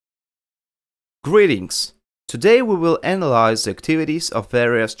Greetings! Today we will analyze the activities of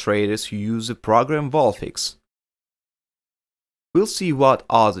various traders who use the program Volfix. We'll see what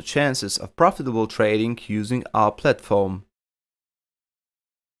are the chances of profitable trading using our platform.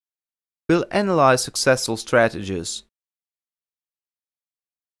 We'll analyze successful strategies.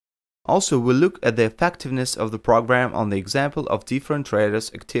 Also, we'll look at the effectiveness of the program on the example of different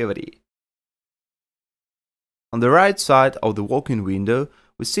traders' activity. On the right side of the walk-in window,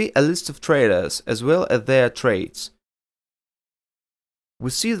 we see a list of traders as well as their trades. We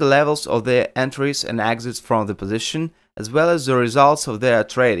see the levels of their entries and exits from the position, as well as the results of their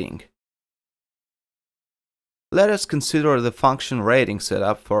trading. Let us consider the function rating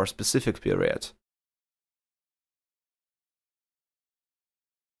setup for a specific period.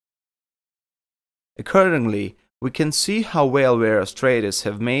 Accordingly, we can see how well various traders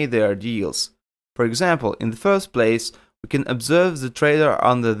have made their deals. For example, in the first place, we can observe the trader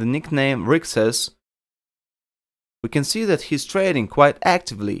under the nickname Rixes. We can see that he's trading quite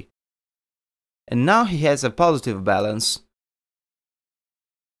actively, and now he has a positive balance.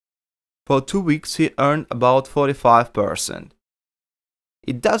 For 2 weeks he earned about 45%.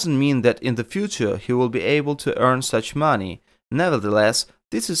 It doesn't mean that in the future he will be able to earn such money. Nevertheless,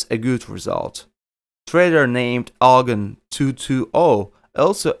 this is a good result. Trader named Algan220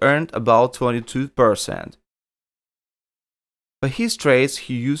 also earned about 22%. For his trades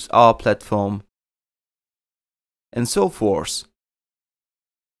he used our platform, and so forth.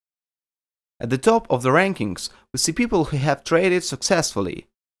 At the top of the rankings, we see people who have traded successfully.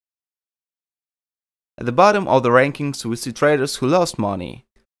 At the bottom of the rankings, we see traders who lost money.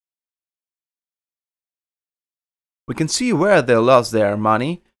 We can see where they lost their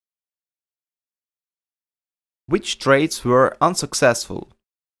money, which trades were unsuccessful.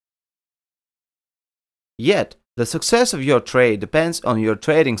 Yet, the success of your trade depends on your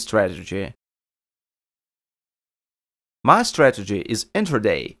trading strategy. My strategy is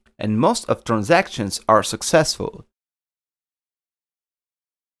intraday, and most of transactions are successful.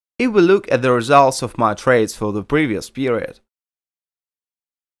 If we look at the results of my trades for the previous period,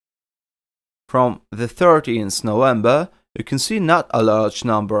 from the 13th November, you can see not a large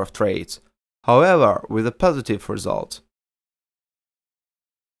number of trades, however, with a positive result.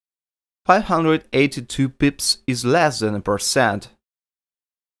 582 pips is less than 1%.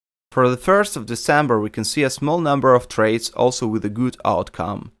 For the 1st of December, we can see a small number of trades also with a good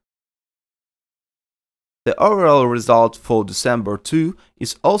outcome. The overall result for December 2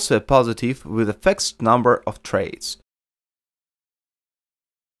 is also a positive with a fixed number of trades.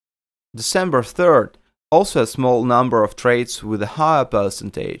 December 3rd, also a small number of trades with a higher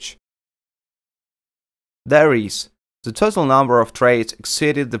percentage. There is, the total number of trades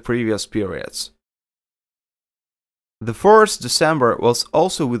exceeded the previous periods. The 4th December was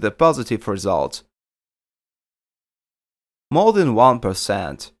also with a positive result, more than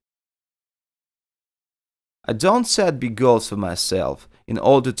 1%. I don't set big goals for myself in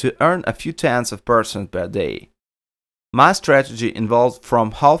order to earn a few tenths of percent per day. My strategy involved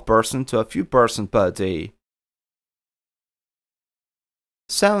from 0.5% to a few percent per day.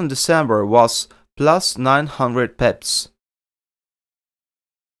 7th December was plus 900 pips.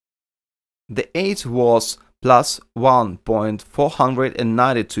 The 8th was plus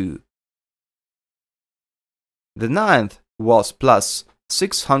 1.492. The 9th was plus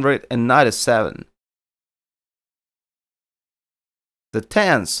 697. The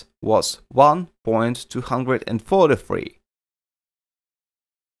 10th was 1.243.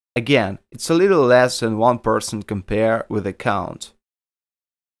 Again, it's a little less than 1% compared with the count.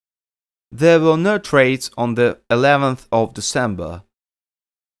 There were no trades on the 11th of December.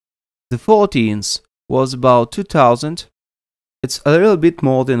 The 14th was about 2000. It's a little bit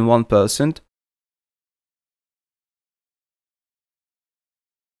more than 1%.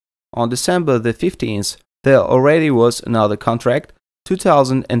 On December the 15th, there already was another contract,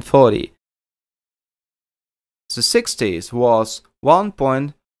 2040. The 60th was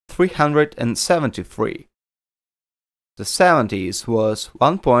 1.373. The 70th was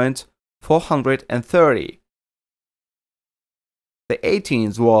 1.430. The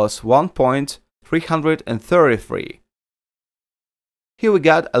 18th was 1.333. Here we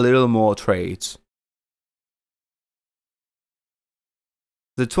got a little more trades.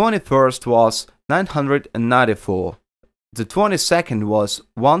 The 21st was 994. The 22nd was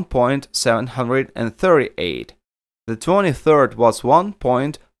 1.738. The 23rd was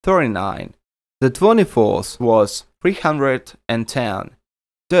 1.39. The 24th was 310.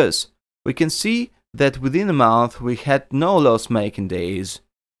 Thus, we can see that within a month we had no loss-making days.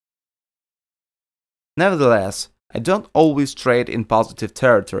 Nevertheless, I don't always trade in positive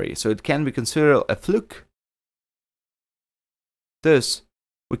territory, so it can be considered a fluke. Thus,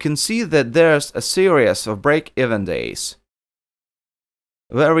 we can see that there's a series of break-even days,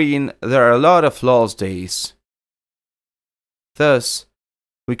 wherein there are a lot of loss days. Thus,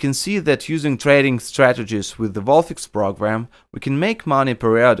 we can see that using trading strategies with the Volfix program, we can make money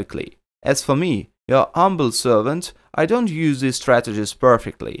periodically. As for me, your humble servant, I don't use these strategies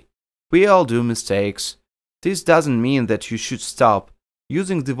perfectly. We all do mistakes. This doesn't mean that you should stop.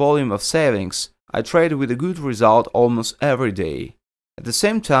 Using the volume of savings, I trade with a good result almost every day. At the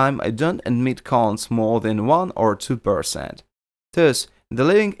same time, I don't admit cons more than 1 or 2%. Thus, in the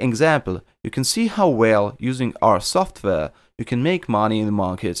living example, you can see how well, using our software, you can make money in the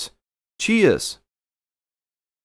market. Cheers!